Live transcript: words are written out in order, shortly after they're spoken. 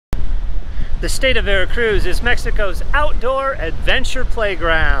The state of Veracruz is Mexico's outdoor adventure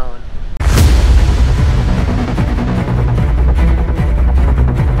playground.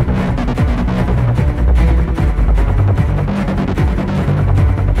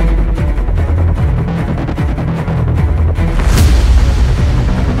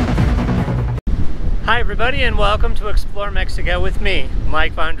 Hi everybody, and welcome to Explore Mexico with me,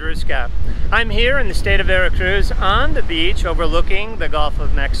 Mike Vondruska. I'm here in the state of Veracruz on the beach overlooking the Gulf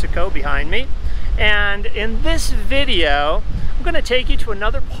of Mexico behind me. And in this video, I'm going to take you to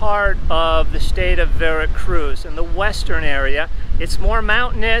another part of the state of Veracruz, in the western area. It's more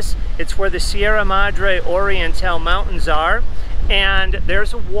mountainous. It's where the Sierra Madre Oriental mountains are. And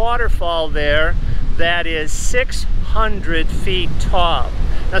there's a waterfall there that is 600 feet tall.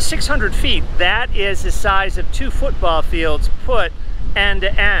 Now 600 feet, that is the size of 2 football fields put end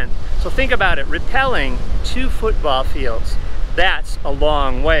to end. So think about it, rappelling 2 football fields, that's a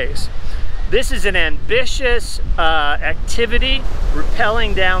long ways. This is an ambitious activity,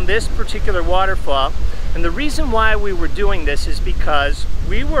 rappelling down this particular waterfall. And the reason why we were doing this is because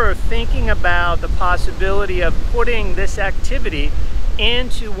we were thinking about the possibility of putting this activity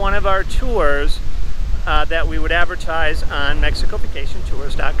into one of our tours that we would advertise on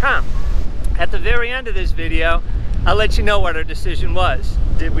MexicoVacationTours.com. At the very end of this video, I'll let you know what our decision was.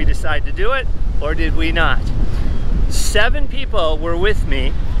 Did we decide to do it or did we not? 7 people were with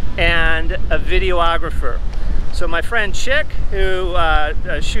me and a videographer. So my friend Chick, who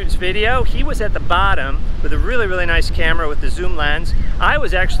shoots video, he was at the bottom with a really nice camera with the zoom lens. I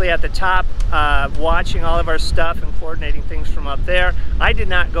was actually at the top watching all of our stuff and coordinating things from up there. I did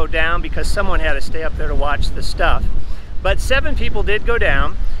not go down because someone had to stay up there to watch the stuff. But 7 people did go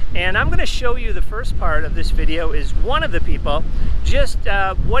down, and I'm going to show you the first part of this video is one of the people, just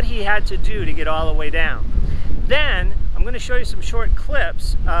what he had to do to get all the way down. Then I'm going to show you some short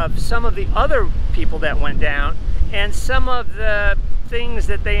clips of some of the other people that went down and some of the things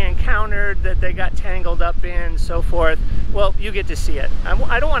that they encountered that they got tangled up in, so forth. Well, you get to see it.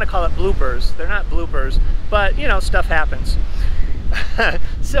 I don't want to call it bloopers. They're not bloopers, but you know, stuff happens.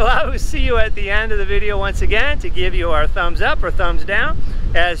 So I will see you at the end of the video once again to give you our thumbs up or thumbs down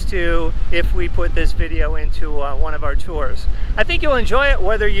as to if we put this video into one of our tours. I think you'll enjoy it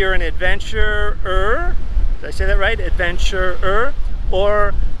whether you're an adventurer. Did I say that right? Adventurer,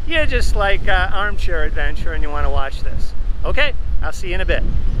 or you just like armchair adventure and you want to watch this. Okay, I'll see you in a bit.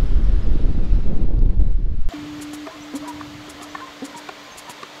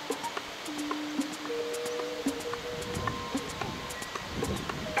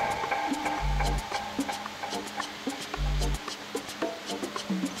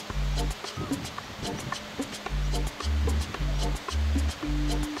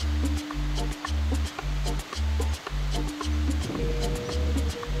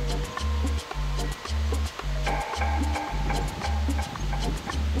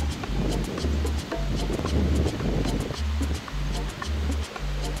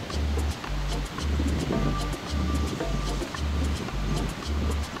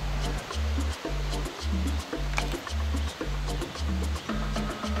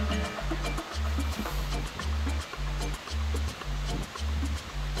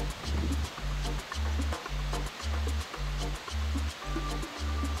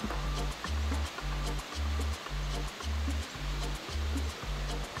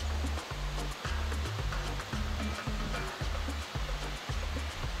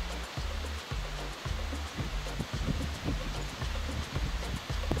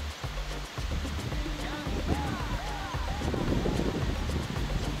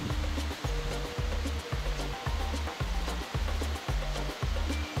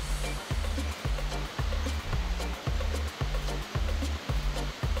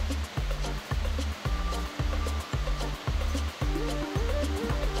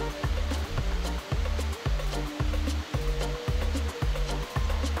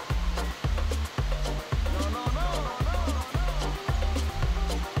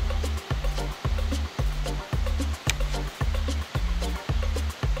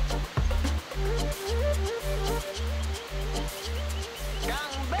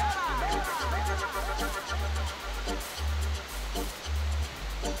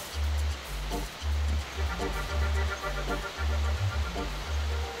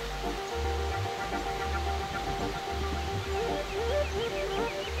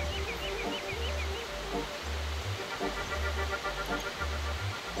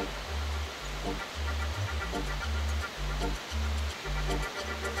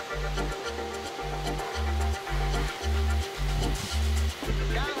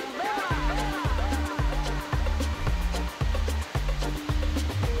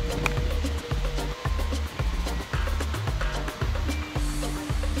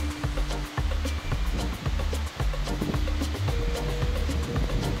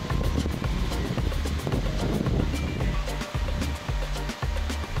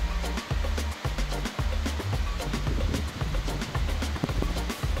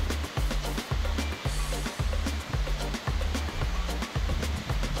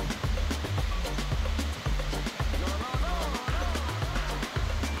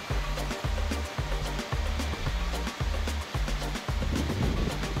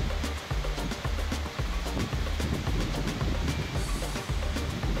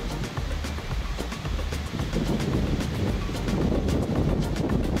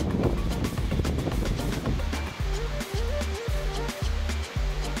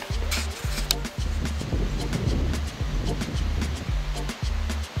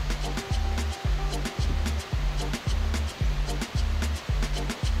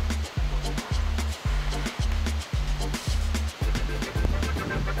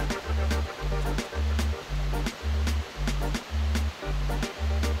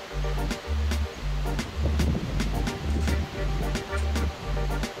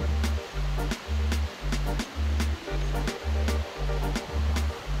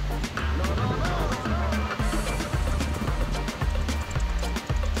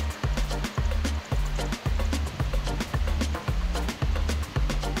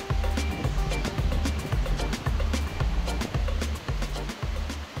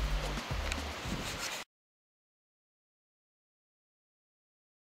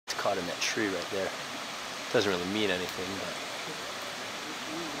 caught in that tree right there. Doesn't really mean anything, but.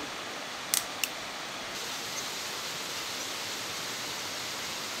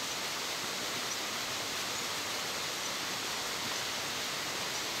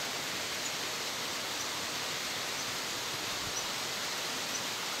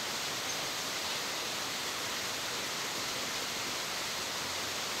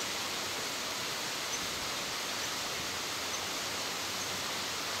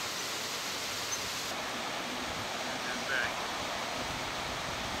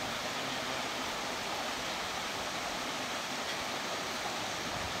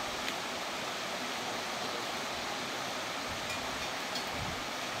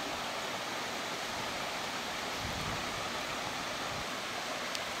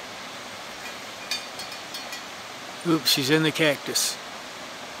 Oops, she's in the cactus.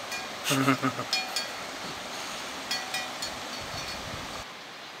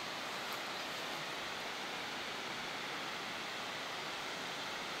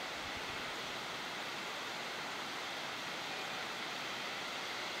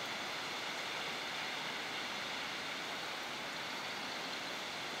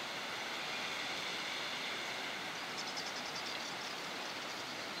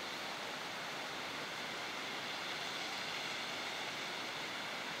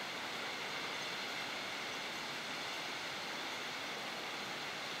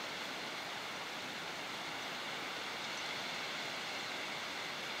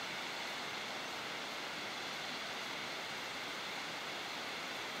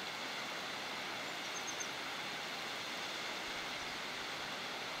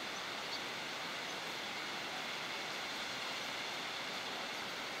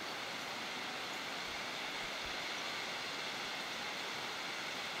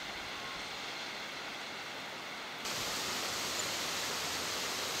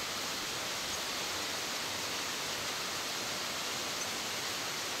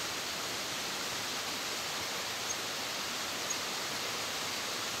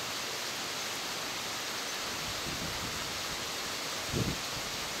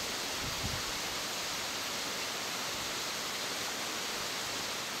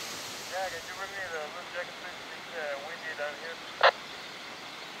 Yeah, can you bring me the lift jacket, please? It's windy down here.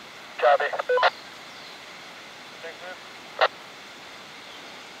 Copy. Thanks, man.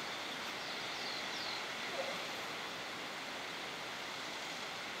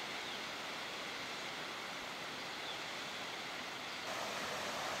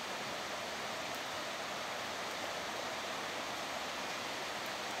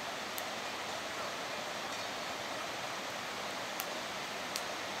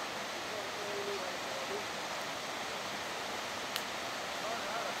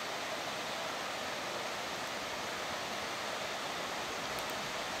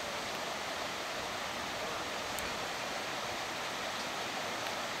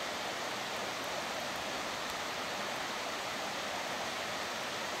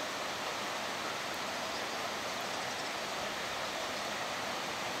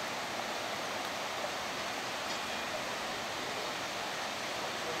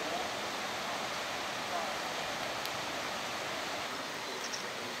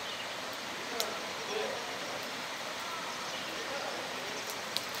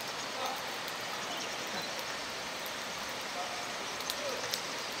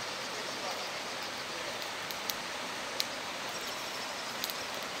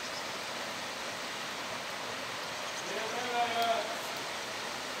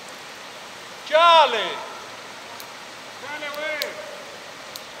 Charlie! Charlie, away!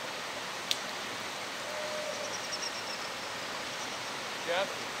 Jeff?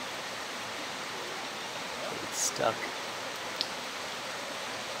 It's stuck.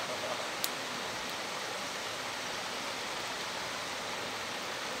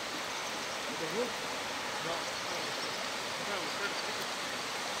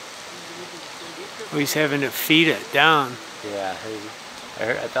 Oh, he's having to feed it down. Yeah,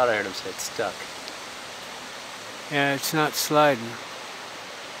 I thought I heard him say it's stuck. Yeah, it's not sliding.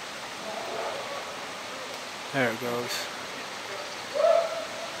 There it goes.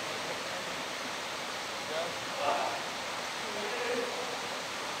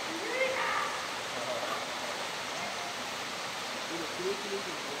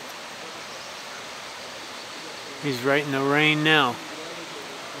 He's right in the rain now.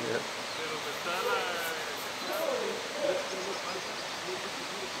 Yep.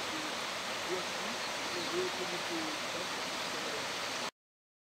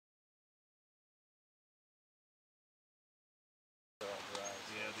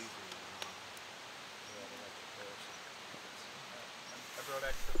 I brought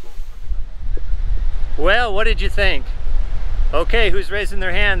extra. Well, what did you think? Okay, who's raising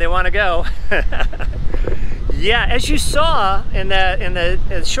their hand? They want to go. Yeah, as you saw in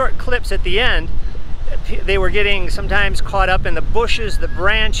the short clips at the end, they were getting sometimes caught up in the bushes, the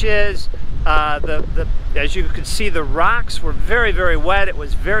branches. As you could see, the rocks were very, very wet. It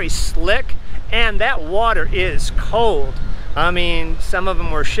was very slick, and that water is cold. I mean, some of them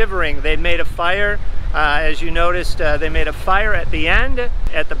were shivering. They'd made a fire. As you noticed, they made a fire at the end,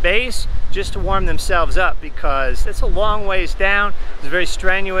 at the base, just to warm themselves up, because it's a long ways down. It was very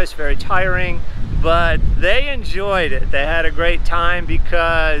strenuous, very tiring, but they enjoyed it. They had a great time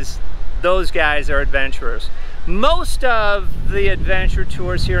because those guys are adventurers. Most of the adventure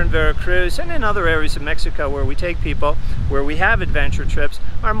tours here in Veracruz and in other areas of Mexico where we take people, where we have adventure trips,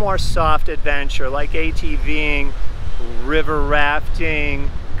 are more soft adventure, like ATVing, river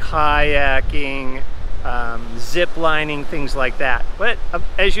rafting, kayaking, zip lining, things like that. But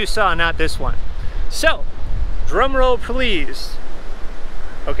as you saw, not this one. So, drum roll please.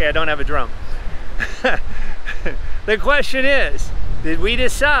 Okay, I don't have a drum. The question is, did we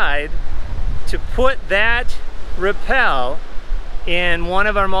decide to put that rappel in one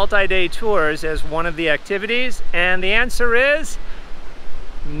of our multi-day tours as one of the activities? And the answer is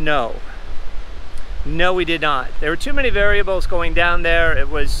no. No, we did not. There were too many variables going down there. It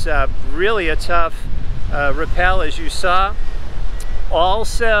was really a tough rappel, as you saw.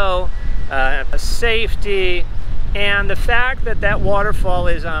 Also, safety, and the fact that that waterfall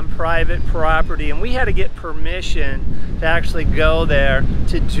is on private property, and we had to get permission to actually go there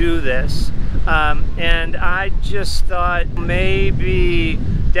to do this. And I just thought maybe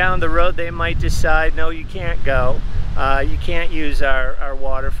down the road they might decide, no, you can't go. You can't use our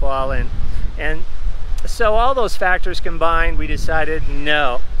waterfall. And so all those factors combined, we decided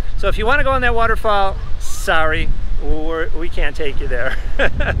no. So if you want to go on that waterfall, sorry, we can't take you there.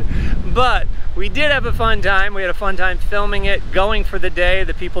 But we did have a fun time. We had a fun time filming it, going for the day.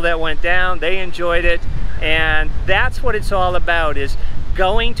 The people that went down, they enjoyed it. And that's what it's all about, is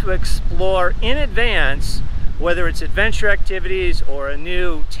going to explore in advance, whether it's adventure activities or a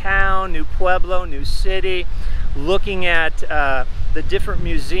new town, new pueblo, new city, looking at the different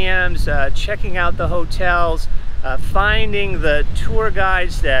museums, checking out the hotels, finding the tour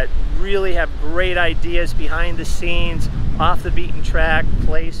guides that really have great ideas behind the scenes, off the beaten track,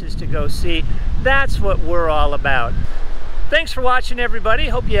 places to go see. That's what we're all about. Thanks for watching, everybody.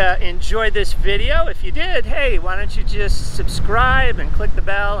 Hope you enjoyed this video. If you did, hey, why don't you just subscribe and click the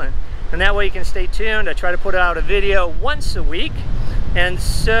bell, and that way you can stay tuned. I try to put out a video once a week. And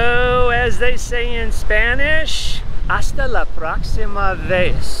so, as they say in Spanish, hasta la próxima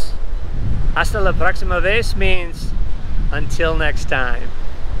vez. Hasta la próxima vez means until next time.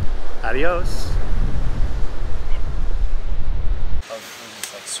 Adios. It's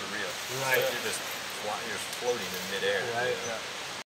like surreal. Right. You're just floating in midair. Right. Yeah.